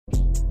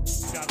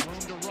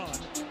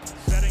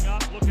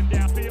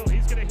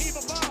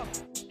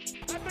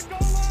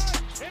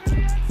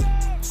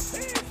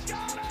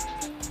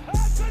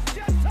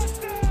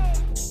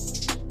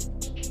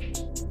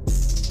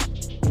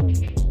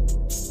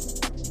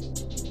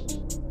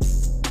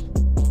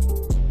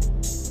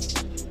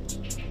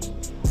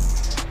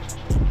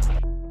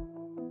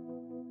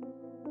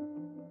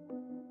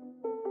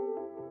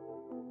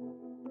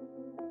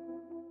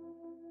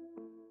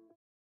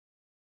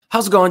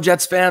How's it going,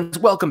 Jets fans?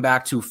 Welcome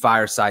back to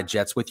Fireside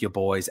Jets with your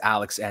boys,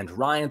 Alex and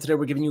Ryan. Today,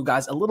 we're giving you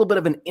guys a little bit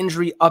of an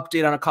injury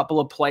update on a couple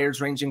of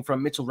players ranging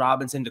from Mitchell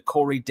Robinson to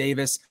Corey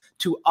Davis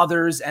to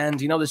others. And,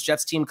 this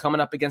Jets team coming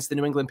up against the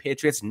New England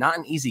Patriots, not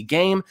an easy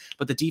game,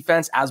 but the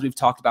defense, as we've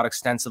talked about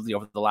extensively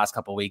over the last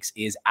couple of weeks,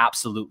 is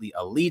absolutely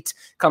elite.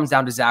 Comes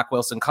down to Zach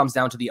Wilson, comes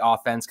down to the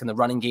offense. Can the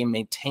running game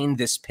maintain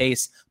this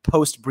pace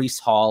post Breece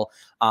Hall?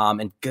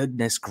 And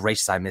goodness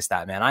gracious, I miss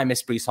that, man. I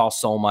miss Breece Hall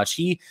so much.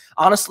 He,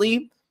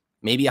 honestly,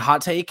 maybe a hot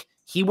take,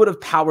 he would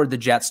have powered the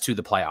Jets to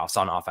the playoffs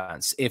on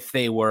offense if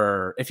he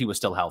was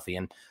still healthy.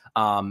 And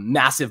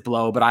massive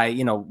blow. But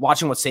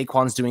watching what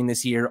Saquon's doing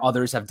this year,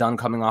 others have done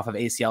coming off of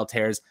ACL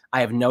tears,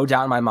 I have no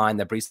doubt in my mind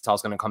that Breece Hall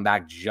is going to come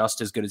back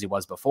just as good as he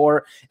was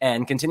before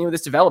and continue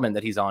this development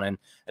that he's on.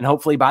 And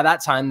hopefully by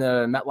that time,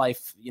 the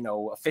MetLife,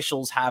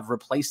 officials have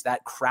replaced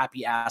that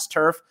crappy ass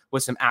turf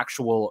with some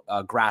actual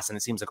grass. And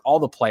it seems like all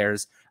the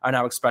players are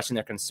now expressing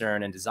their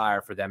concern and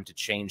desire for them to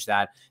change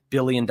that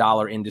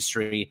billion-dollar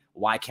industry.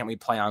 Why can't we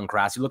play on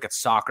grass? You look at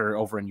soccer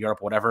over in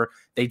Europe, whatever,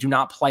 they do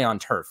not play on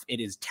turf. It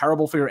is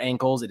terrible for your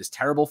ankles. It is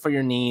terrible for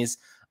your knees.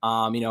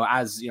 I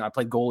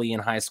played goalie in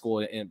high school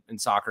in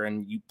soccer,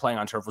 and playing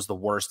on turf was the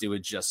worst. It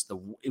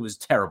was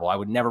terrible. I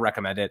would never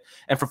recommend it.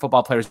 And for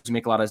football players who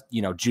make a lot of,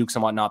 jukes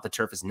and whatnot, the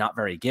turf is not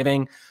very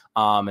giving.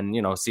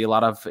 See a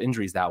lot of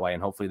injuries that way.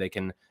 And hopefully they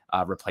can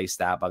replace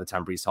that by the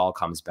time Breece Hall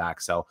comes back.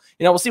 So,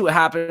 we'll see what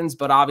happens,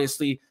 but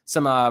obviously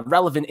some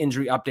relevant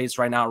injury updates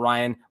right now.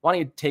 Ryan, why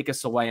don't you take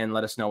us away and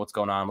let us know what's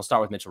going on? We'll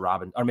start with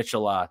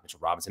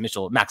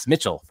Max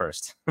Mitchell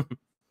first.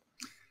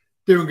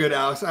 Doing good,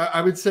 Alex. I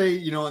would say,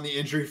 on the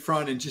injury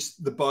front and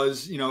just the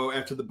buzz,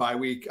 after the bye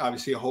week,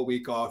 obviously a whole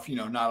week off,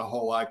 not a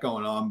whole lot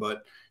going on.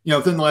 But,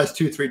 within the last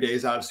 2-3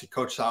 days, obviously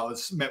Coach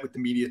Salas met with the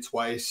media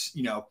twice.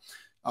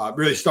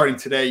 Really starting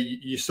today,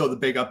 you saw the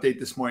big update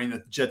this morning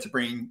that the Jets are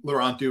bringing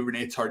Laurent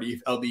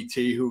Duvernay-Tardif,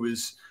 LDT, who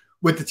was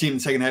with the team in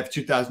the second half of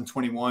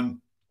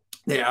 2021.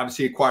 They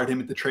obviously acquired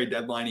him at the trade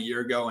deadline a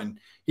year ago, and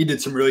he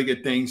did some really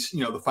good things,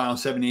 the final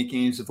 7-8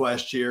 games of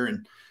last year.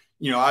 And,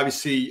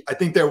 obviously I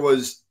think there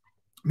was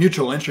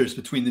mutual interest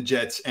between the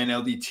Jets and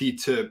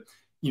LDT to,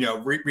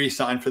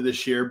 re-sign for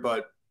this year.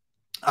 But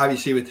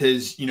obviously with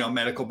his,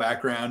 medical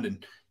background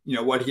and,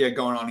 what he had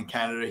going on in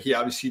Canada, he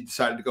obviously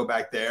decided to go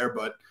back there.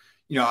 But,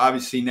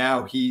 obviously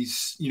now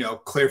he's,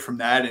 clear from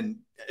that and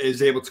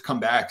is able to come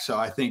back. So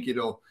I think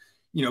it'll,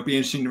 be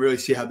interesting to really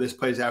see how this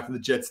plays out for the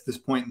Jets at this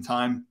point in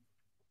time.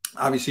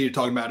 Obviously you're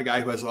talking about a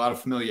guy who has a lot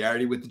of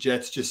familiarity with the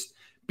Jets, just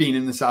being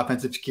in this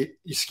offensive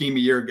scheme a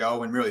year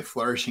ago and really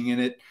flourishing in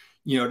it.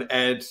 To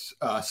add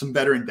some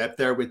veteran depth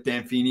there with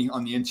Dan Feeney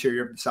on the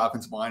interior of this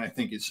offensive line, I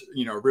think is,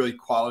 a really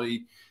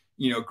quality,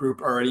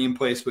 group already in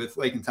place with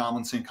Laken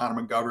Tomlinson,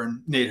 Connor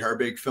McGovern, Nate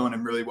Herbig filling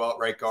in really well at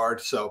right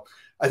guard. So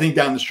I think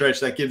down the stretch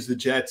that gives the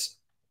Jets,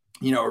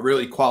 a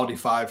really quality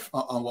five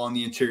along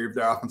the interior of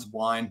their offensive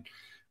line.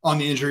 On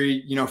the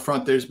injury,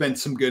 front, there's been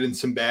some good and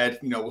some bad.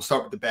 We'll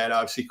start with the bad.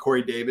 Obviously,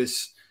 Corey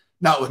Davis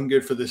not looking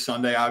good for this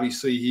Sunday.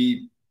 Obviously,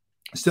 he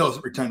still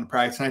hasn't returned to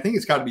practice, and I think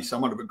it's got to be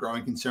somewhat of a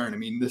growing concern.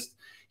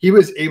 He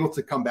was able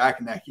to come back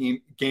in that game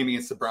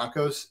against the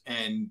Broncos.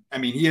 And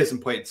he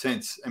hasn't played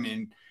since.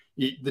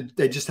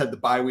 They just had the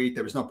bye week.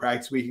 There was no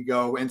practice a week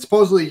ago. And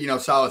supposedly,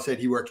 Salah said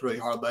he worked really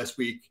hard last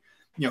week.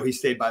 He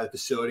stayed by the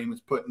facility and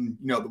was putting,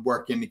 the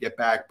work in to get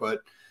back.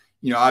 But,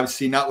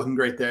 obviously not looking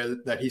great there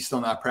that he's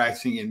still not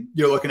practicing. And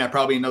you're looking at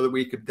probably another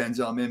week of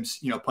Denzel Mims,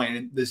 playing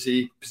in the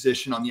Z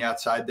position on the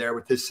outside there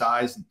with his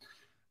size. And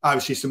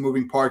obviously some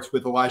moving parts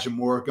with Elijah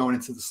Moore going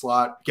into the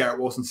slot, Garrett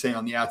Wilson staying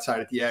on the outside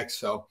at the X.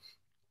 So,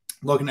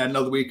 looking at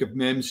another week of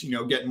Mims,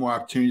 getting more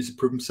opportunities to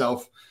prove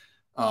himself.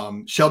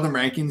 Sheldon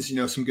Rankins,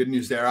 some good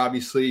news there.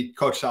 Obviously,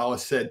 Coach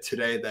Salas said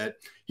today that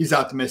he's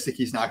optimistic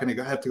he's not going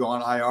to have to go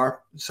on IR.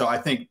 So I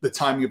think the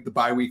timing of the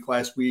bye week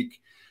last week,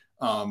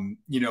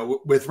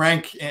 with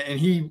Rank, and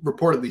he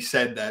reportedly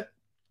said that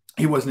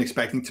he wasn't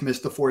expecting to miss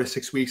the 4 to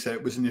 6 weeks that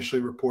it was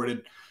initially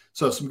reported.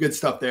 So some good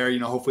stuff there.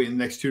 Hopefully in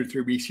the next 2 to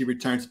 3 weeks he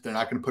returns. If they're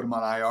not going to put him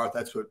on IR,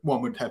 that's what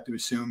one would have to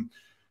assume.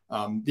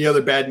 The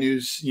other bad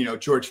news,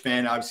 George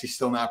Fant obviously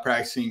still not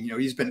practicing.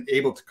 He's been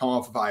able to come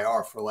off of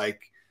IR for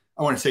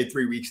I want to say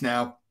 3 weeks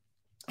now.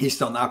 He's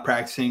still not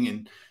practicing.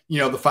 And,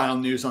 the final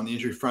news on the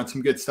injury front,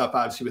 some good stuff,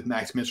 obviously, with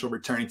Max Mitchell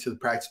returning to the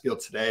practice field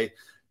today.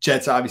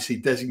 Jets obviously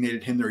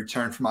designated him to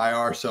return from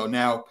IR. So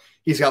now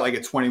he's got a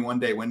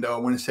 21-day window, I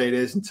want to say it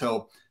is,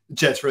 until the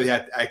Jets really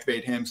have to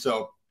activate him.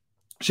 So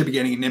should be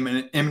getting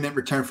an imminent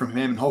return from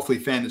him and hopefully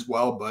Fant as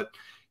well. But,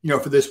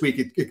 for this week,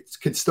 it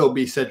could still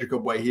be Cedric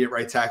Ogbuehi at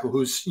right tackle,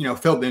 who's,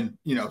 filled in,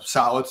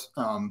 solid,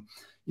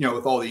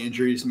 with all the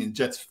injuries. The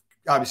Jets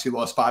obviously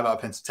lost 5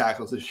 offensive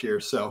tackles this year.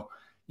 So,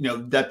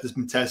 depth has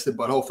been tested,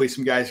 but hopefully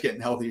some guys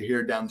getting healthier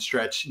here down the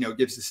stretch,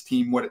 gives this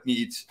team what it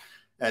needs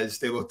as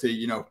they look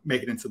to,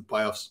 make it into the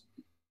playoffs.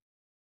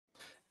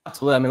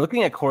 Absolutely.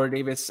 Looking at Corey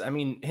Davis,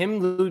 him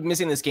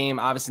missing this game,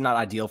 obviously not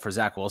ideal for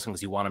Zach Wilson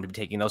because you want him to be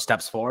taking those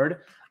steps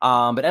forward.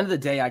 But end of the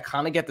day, I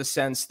kind of get the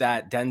sense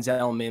that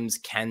Denzel Mims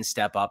can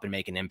step up and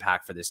make an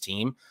impact for this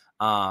team.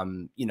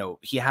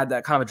 He had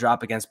that kind of a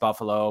drop against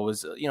Buffalo,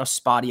 was,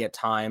 spotty at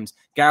times.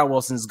 Garrett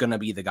Wilson is going to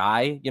be the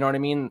guy. You know what I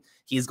mean?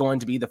 He's going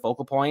to be the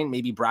focal point.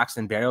 Maybe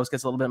Braxton Berrios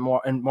gets a little bit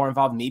more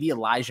involved. Maybe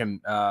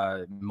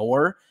Elijah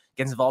Moore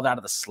gets involved out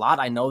of the slot.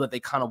 I know that they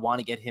kind of want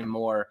to get him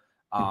more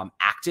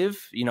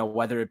active,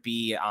 whether it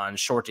be on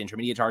short to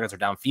intermediate targets or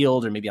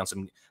downfield, or maybe on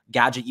some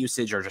gadget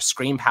usage or just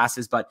screen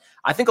passes. But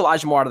I think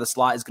Elijah Moore out of the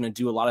slot is going to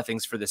do a lot of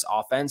things for this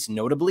offense.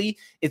 Notably,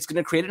 it's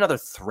going to create another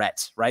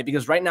threat, right?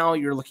 Because right now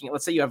you're looking at,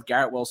 let's say you have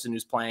Garrett Wilson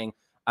who's playing,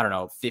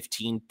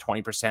 15,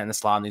 20% in the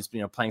slot, and he's,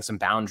 playing some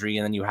boundary,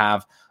 and then you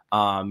have,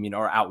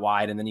 or out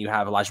wide, and then you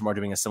have Elijah Moore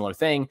doing a similar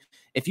thing.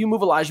 If you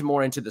move Elijah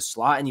Moore into the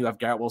slot and you have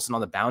Garrett Wilson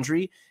on the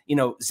boundary,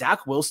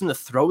 Zach Wilson, the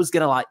throws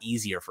get a lot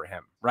easier for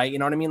him, right? You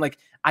know what I mean? Like,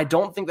 I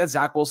don't think that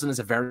Zach Wilson is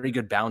a very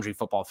good boundary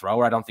football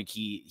thrower. I don't think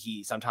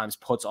he sometimes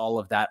puts all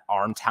of that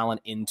arm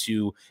talent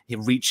into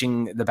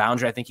reaching the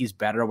boundary. I think he's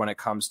better when it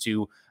comes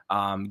to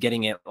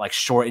getting it like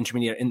short,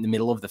 intermediate, in the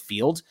middle of the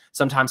field.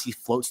 Sometimes he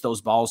floats those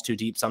balls too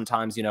deep.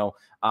 Sometimes,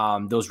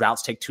 those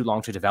routes take too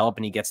long to develop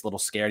and he gets a little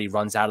scared. He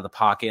runs out of the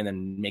pocket and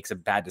then makes a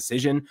bad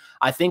decision.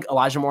 I think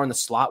Elijah Moore in the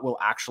slot will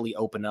actually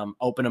open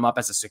him up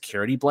as a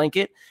security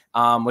blanket,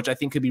 which I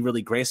think could be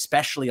really great,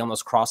 especially on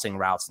those crossing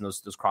routes and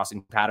those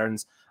crossing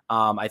patterns.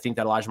 I think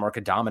that Elijah Moore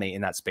could dominate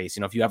in that space.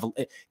 If you have,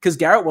 because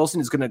Garrett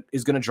Wilson is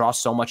gonna draw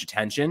so much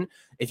attention.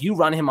 If you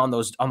run him on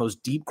those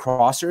deep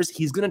crossers,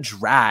 he's gonna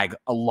drag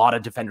a lot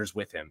of defenders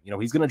with him.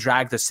 He's gonna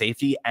drag the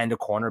safety and a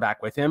cornerback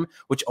with him,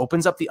 which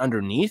opens up the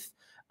underneath.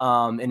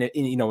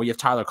 We have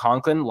Tyler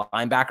Conklin.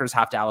 Linebackers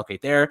have to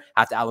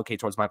allocate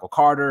towards Michael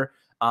Carter.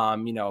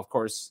 Of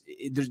course,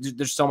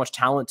 there's so much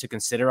talent to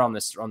consider on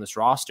this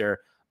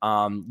roster.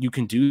 You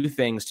can do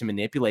things to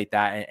manipulate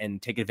that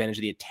and take advantage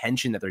of the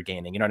attention that they're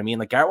gaining. You know what I mean?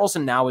 Like, Garrett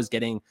Wilson now is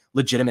getting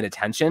legitimate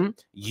attention.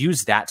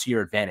 Use that to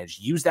your advantage.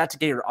 Use that to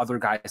get your other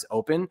guys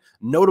open,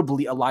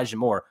 notably Elijah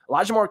Moore.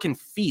 Elijah Moore can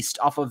feast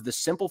off of the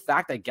simple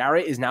fact that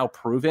Garrett is now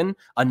proven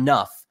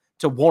enough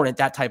to warrant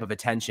that type of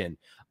attention.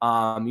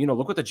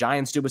 Look what the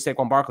Giants do with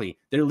Saquon Barkley.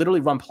 They literally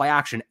run play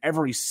action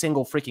every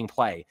single freaking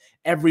play.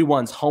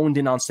 Everyone's honed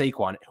in on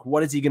Saquon.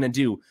 What is he going to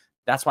do?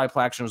 That's why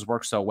play actions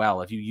work so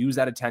well. If you use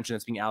that attention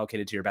that's being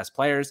allocated to your best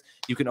players,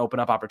 you can open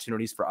up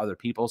opportunities for other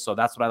people. So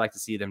that's what I like to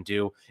see them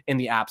do in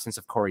the absence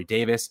of Corey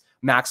Davis.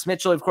 Max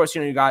Mitchell, of course,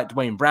 you got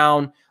Dwayne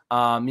Brown.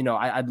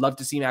 I'd love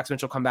to see Max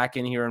Mitchell come back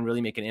in here and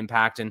really make an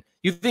impact. And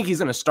you think he's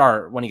going to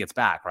start when he gets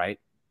back, right?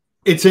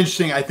 It's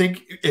interesting. I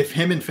think if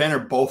him and Fant are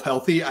both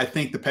healthy, I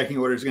think the pecking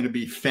order is going to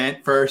be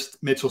Fant first,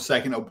 Mitchell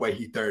second,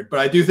 Ogbuehi third. But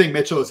I do think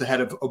Mitchell is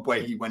ahead of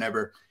Ogbuehi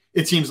whenever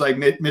it seems like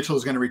Mitchell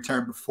is going to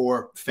return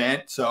before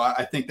Fant. So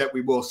I think that we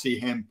will see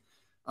him,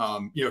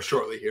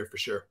 shortly here for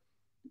sure.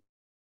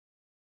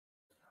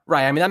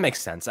 Right. I mean, that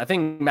makes sense. I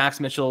think Max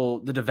Mitchell,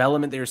 the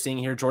development that you're seeing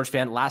here, George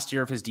Fant, last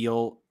year of his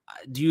deal,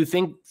 do you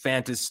think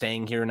Fant is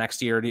staying here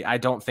next year? I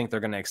don't think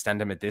they're going to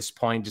extend him at this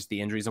point, just the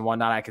injuries and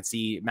whatnot. I could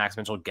see Max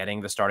Mitchell getting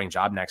the starting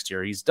job next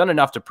year. He's done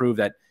enough to prove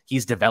that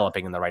he's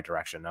developing in the right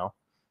direction, no?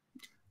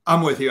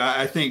 I'm with you.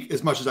 I think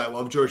as much as I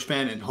love George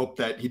Fant and hope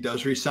that he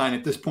does resign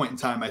at this point in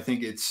time, I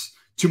think it's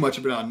too much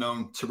of an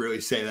unknown to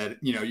really say that,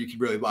 you could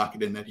really lock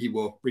it in that he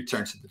will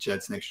return to the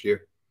Jets next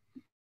year.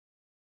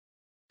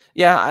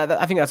 Yeah,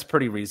 I think that's a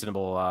pretty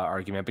reasonable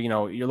argument. But,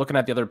 you're looking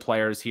at the other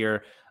players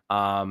here.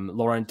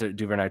 Laurent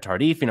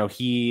Duvernay-Tardif,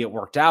 he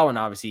worked out and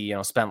obviously,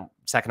 spent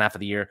second half of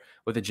the year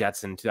with the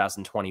Jets in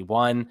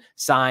 2021,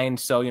 signed.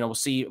 So, we'll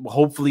see.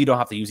 Hopefully you don't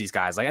have to use these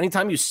guys. Like,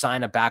 anytime you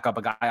sign a backup,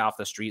 a guy off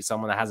the street,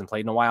 someone that hasn't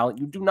played in a while,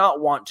 you do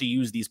not want to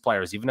use these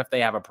players, even if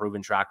they have a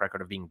proven track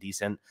record of being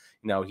decent.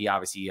 He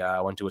obviously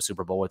went to a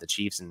Super Bowl with the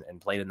Chiefs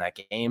and played in that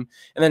game.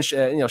 And then,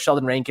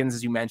 Sheldon Rankins,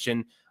 as you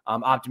mentioned,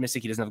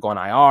 optimistic he doesn't have to go on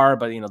IR,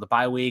 but, the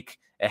bye week,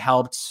 it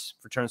helped.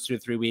 Returns 2 to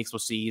 3 weeks. We'll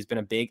see. He's been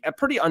a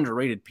pretty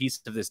underrated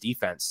piece of this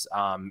defense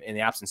in the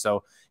absence.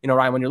 So,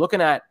 Ryan, when you're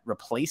looking at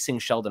replacing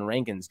Sheldon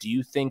Rankins, do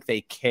you think they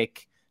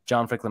kick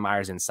John Franklin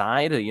Myers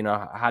inside?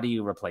 How do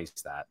you replace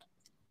that?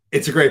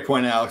 It's a great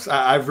point, Alex.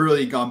 I've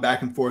really gone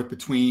back and forth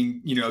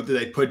between, do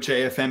they put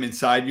JFM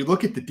inside? You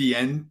look at the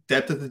DN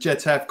depth that the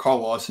Jets have: Carl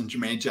Lawson,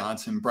 Jermaine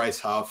Johnson,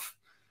 Bryce Huff,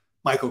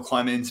 Michael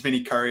Clemens,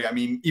 Vinny Curry. I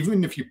mean,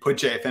 even if you put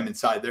JFM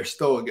inside, they're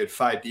still a good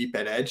 5 deep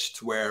at edge,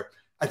 to where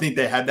I think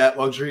they had that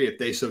luxury if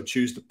they so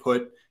choose to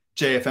put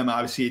JFM,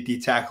 obviously, at D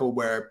tackle,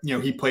 where,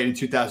 he played in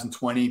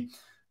 2020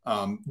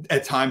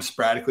 at times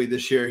sporadically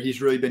this year.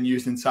 He's really been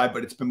used inside,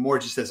 but it's been more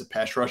just as a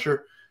pass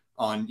rusher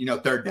on,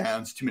 third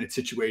downs, 2-minute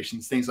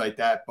situations, things like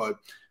that. But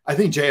I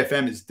think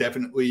JFM is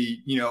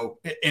definitely,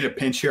 in a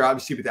pinch here,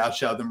 obviously, without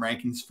Sheldon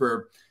Rankins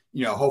for,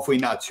 hopefully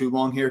not too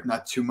long here,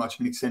 not too much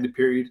of an extended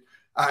period.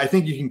 I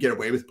think you can get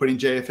away with putting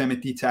JFM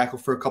at D tackle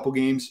for a couple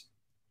games.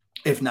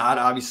 If not,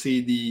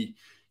 obviously, the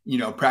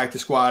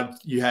practice squad,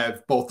 you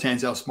have both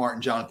Tanzel Smart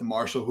and Jonathan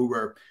Marshall, who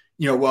were,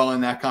 well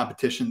in that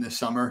competition this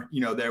summer,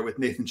 there with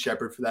Nathan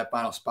Shepard for that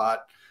final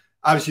spot.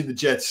 Obviously, the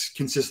Jets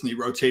consistently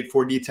rotate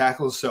 4 D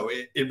tackles, so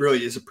it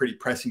really is a pretty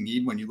pressing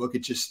need when you look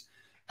at just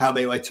how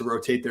they like to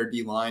rotate their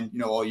D line.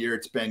 All year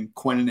it's been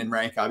Quinnen and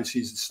Rank,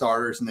 obviously, as the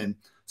starters, and then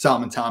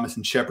Solomon Thomas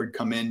and Shepard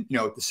come in,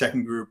 with the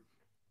second group.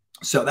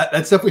 So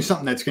that's definitely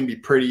something that's going to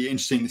be pretty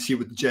interesting to see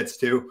what the Jets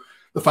do.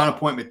 The final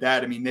point with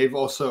that, I mean, they've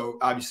also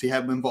obviously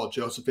had Linval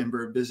Joseph in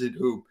for a visit,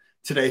 who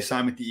today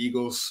signed with the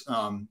Eagles.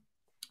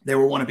 They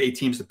were one of 8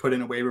 teams to put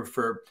in a waiver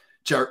for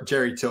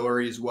Jerry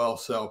Tillery as well.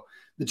 So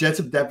the Jets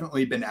have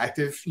definitely been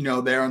active,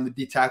 there on the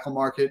D tackle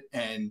market,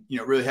 and,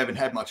 really haven't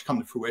had much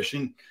come to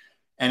fruition.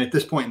 And at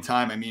this point in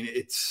time, I mean,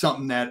 it's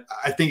something that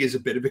I think is a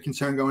bit of a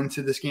concern going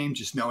into this game,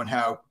 just knowing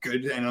how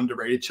good and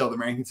underrated Sheldon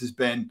Rankins has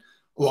been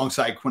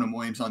alongside Quinnen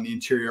Williams on the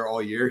interior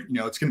all year.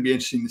 It's going to be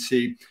interesting to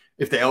see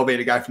if they elevate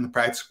a guy from the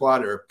practice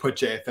squad or put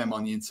JFM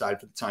on the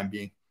inside for the time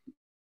being.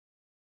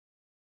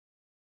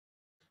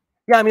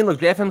 Yeah, I mean, look,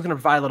 JFM is going to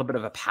provide a little bit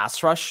of a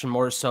pass rush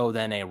more so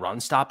than a run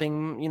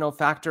stopping,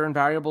 factor and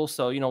variable.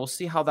 So, we'll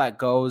see how that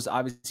goes.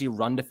 Obviously,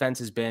 run defense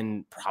has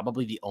been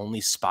probably the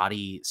only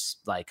spotty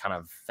kind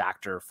of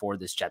factor for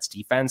this Jets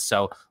defense.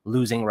 So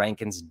losing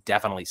Rankins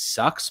definitely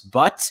sucks,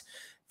 but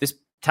this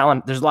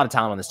talent, there's a lot of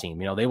talent on this team.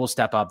 They will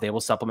step up, they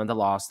will supplement the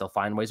loss, they'll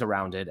find ways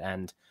around it.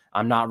 And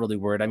I'm not really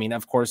worried. I mean,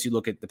 of course, you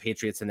look at the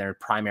Patriots and their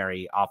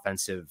primary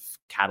offensive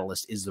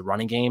catalyst is the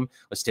running game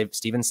with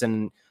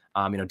Stevenson,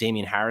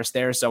 Damian Harris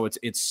there. So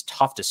it's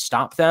tough to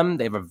stop them.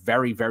 They have a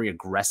very, very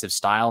aggressive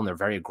style and they're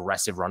very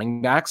aggressive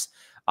running backs.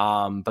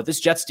 But this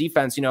Jets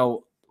defense,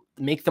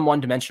 make them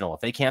one-dimensional.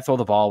 If they can't throw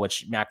the ball,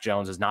 which Mac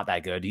Jones is not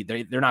that good,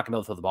 they're not going to be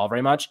able to throw the ball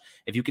very much.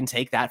 If you can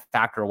take that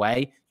factor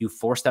away, you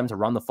force them to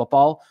run the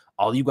football.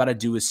 All you got to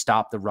do is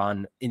stop the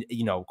run.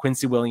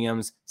 Quincy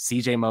Williams,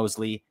 CJ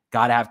Mosley,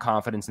 got to have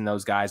confidence in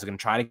those guys. They're going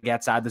to try to get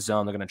outside the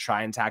zone. They're going to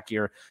try and attack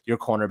your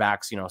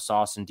cornerbacks,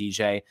 Sauce and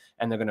DJ.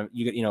 And they're going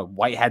to,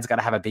 Whitehead's got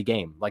to have a big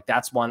game. Like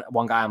that's one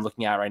guy I'm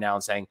looking at right now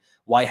and saying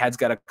Whitehead's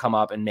got to come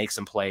up and make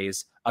some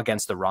plays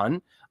against the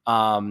run.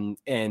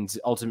 And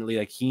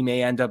ultimately, he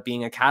may end up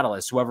being a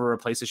catalyst. Whoever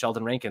replaces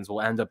Sheldon Rankins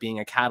will end up being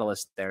a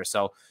catalyst there.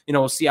 So,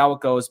 we'll see how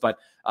it goes. But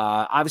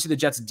obviously the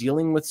Jets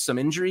dealing with some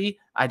injury.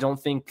 I don't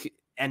think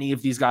any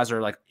of these guys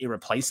are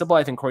irreplaceable.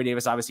 I think Corey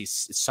Davis, obviously it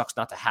sucks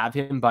not to have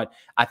him, but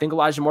I think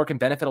Elijah Moore can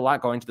benefit a lot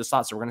going to the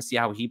slot. So we're going to see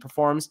how he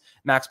performs.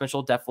 Max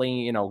Mitchell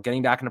definitely,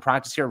 getting back into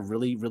practice here,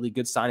 really, really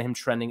good sign of him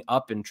trending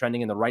up and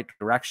trending in the right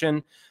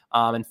direction.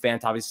 And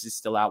Fant obviously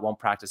still out, won't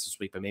practice this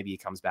week, but maybe he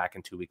comes back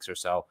in 2 weeks or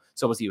so.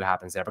 So we'll see what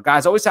happens there. But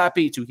guys, always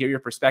happy to hear your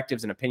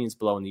perspectives and opinions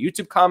below in the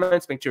YouTube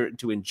comments. Make sure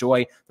to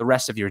enjoy the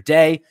rest of your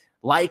day.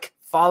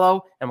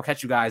 Follow, and we'll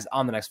catch you guys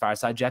on the next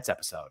Fireside Jets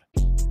episode.